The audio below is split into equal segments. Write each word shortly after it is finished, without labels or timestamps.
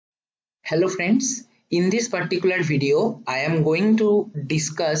Hello friends, in this particular video I am going to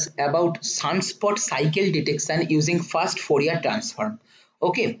discuss about sunspot cycle detection using fast Fourier transform.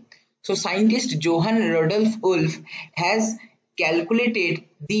 Okay, so scientist Johann Rudolf Wolf has calculated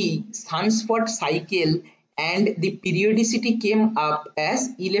the sunspot cycle and the periodicity came up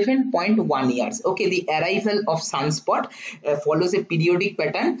as 11.1 years. Okay, the arrival of sunspot follows a periodic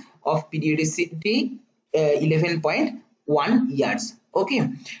pattern of periodicity 11.1 years. Okay,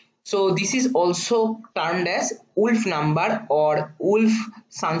 so this is also termed as Wolf number or Wolf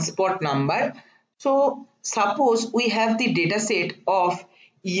sunspot number. So suppose we have the data set of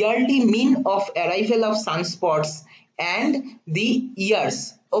yearly mean of arrival of sunspots and the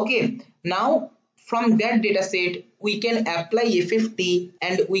years. Okay, now from that data set we can apply FFT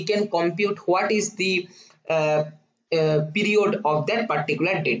and we can compute what is the period of that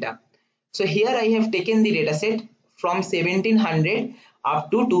particular data. So here I have taken the data set from 1700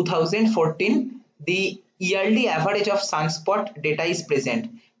 up to 2014. The yearly average of sunspot data is present.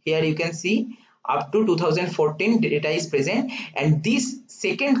 Here you can see up to 2014 data is present, and this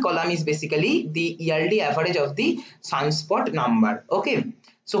second column is basically the yearly average of the sunspot number. Okay,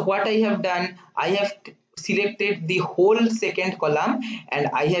 so what I have done, I have selected the whole second column and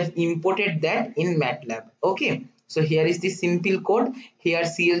I have imported that in MATLAB. Okay, so here is the simple code. Here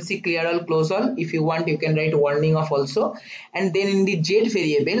CLC clear all close all. If you want you can write warning off also, and then in the Z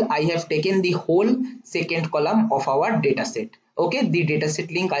variable I have taken the whole second column of our data set. Okay, the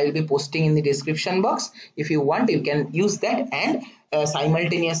dataset link I will be posting in the description box. If you want you can use that and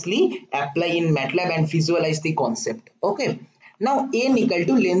simultaneously apply in MATLAB and visualize the concept. Okay, now n equal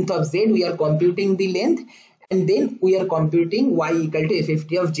to length of z, we are computing the length, and then we are computing y equal to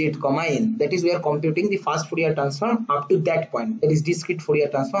FFT of z comma n. That is, we are computing the fast Fourier transform up to that point, that is discrete Fourier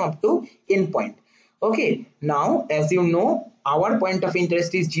transform up to n point. Okay, now as you know our point of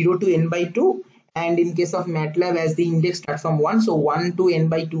interest is 0 to n by 2, and in case of MATLAB as the index starts from 1, so 1 to n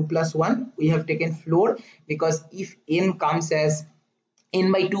by 2 plus 1 we have taken floor, because if n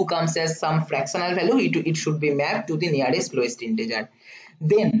by 2 comes as some fractional value, it should be mapped to the nearest lowest integer.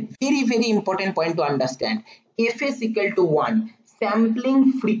 Then very important point to understand, fs equal to 1,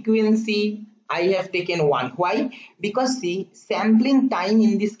 sampling frequency I have taken 1. Why? Because see, sampling time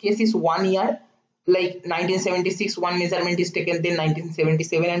in this case is 1 year. Like 1976 one measurement is taken, then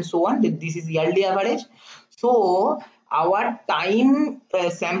 1977 and so on. This is yearly average. So our time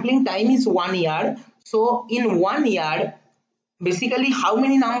sampling time is 1 year. So in 1 year, basically how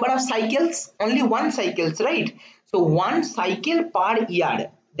many number of cycles? Only one cycles, right? So one cycle per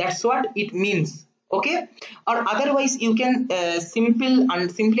year, that's what it means. Okay, or otherwise you can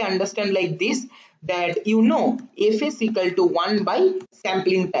simply understand like this, that you know fs equal to 1 by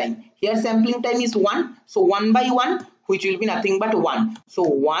sampling time. Here sampling time is 1, so 1 by 1, which will be nothing but 1. So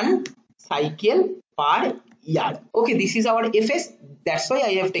 1 cycle per year. Okay, this is our fs. That's why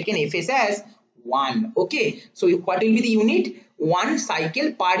I have taken fs as 1. Okay, so what will be the unit? 1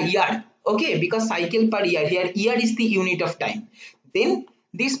 cycle per year. Okay, because cycle per year, here year is the unit of time. Then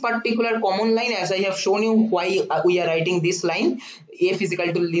this particular common line, as I have shown you why we are writing this line, f is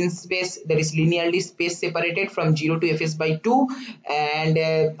equal to linspace, that is linearly space separated from 0 to fs by 2, and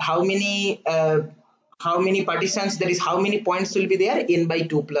how many partitions, that is how many points will be there, n by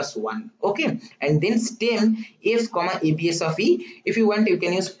 2 plus 1. Okay, and then stem f comma abs of e. If you want you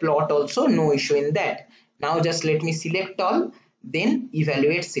can use plot also, no issue in that. Now just let me select all, then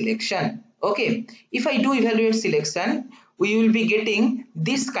evaluate selection. Okay, if I do evaluate selection, we will be getting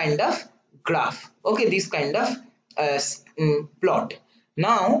this kind of graph. Okay, this kind of plot.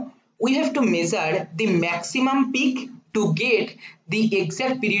 Now we have to measure the maximum peak to get the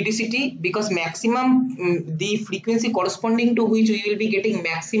exact periodicity, because maximum the frequency corresponding to which we will be getting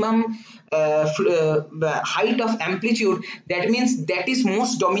maximum height of amplitude, that means that is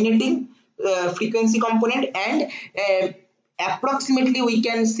most dominating frequency component, and approximately we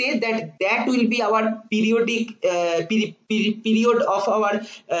can say that will be our periodic period of our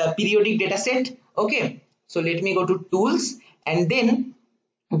periodic data set. Okay, so let me go to tools and then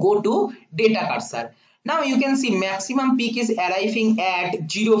go to data cursor. Now you can see maximum peak is arriving at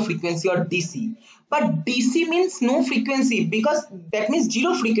 0 frequency or DC, but DC means no frequency, because that means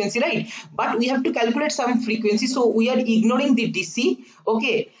 0 frequency, right? But we have to calculate some frequency, so we are ignoring the DC.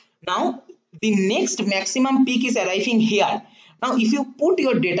 Okay, now the next maximum peak is arriving here. Now if you put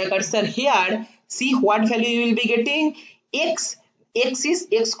your data cursor here, see what value you will be getting. X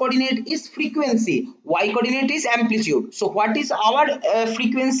coordinate is frequency, y coordinate is amplitude. So what is our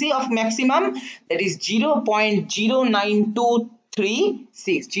frequency of maximum? That is 0.09236.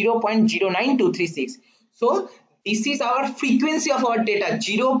 0.09236. So this is our frequency of our data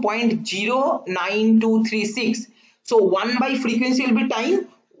 0.09236. So 1 by frequency will be time,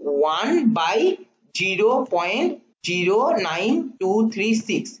 1 by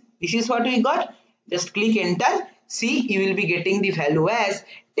 0.09236. This is what we got. Just click enter. See, you will be getting the value as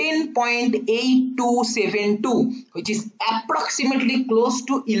 10.8272, which is approximately close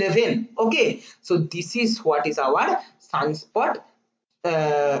to 11. Okay, so this is what is our sunspot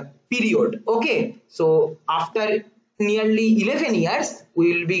period. Okay, so after nearly 11 years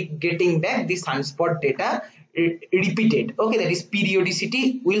we will be getting back the sunspot data repeated. Okay, that is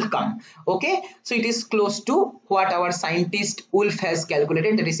periodicity will come. Okay, so it is close to what our scientist Wolf has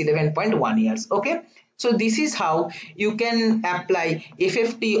calculated, that is 11.1 years. Okay, so this is how you can apply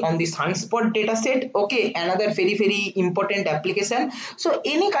FFT on the sunspot data set. Okay, another very important application. So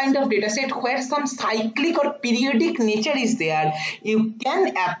any kind of data set where some cyclic or periodic nature is there, you can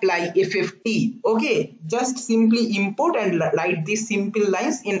apply FFT. Okay, just simply import and write these simple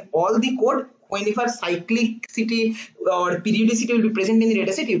lines in all the code. Whenever cyclicity or periodicity will be present in the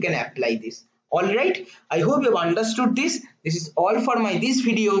dataset, you can apply this. Alright, I hope you have understood this. This is all for this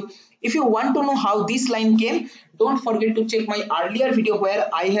video. If you want to know how this line came, don't forget to check my earlier video where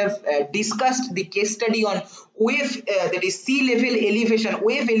I have discussed the case study on wave, that is sea level elevation,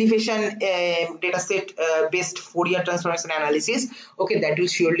 wave elevation dataset based Fourier transformation analysis. Okay, that will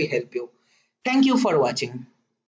surely help you. Thank you for watching.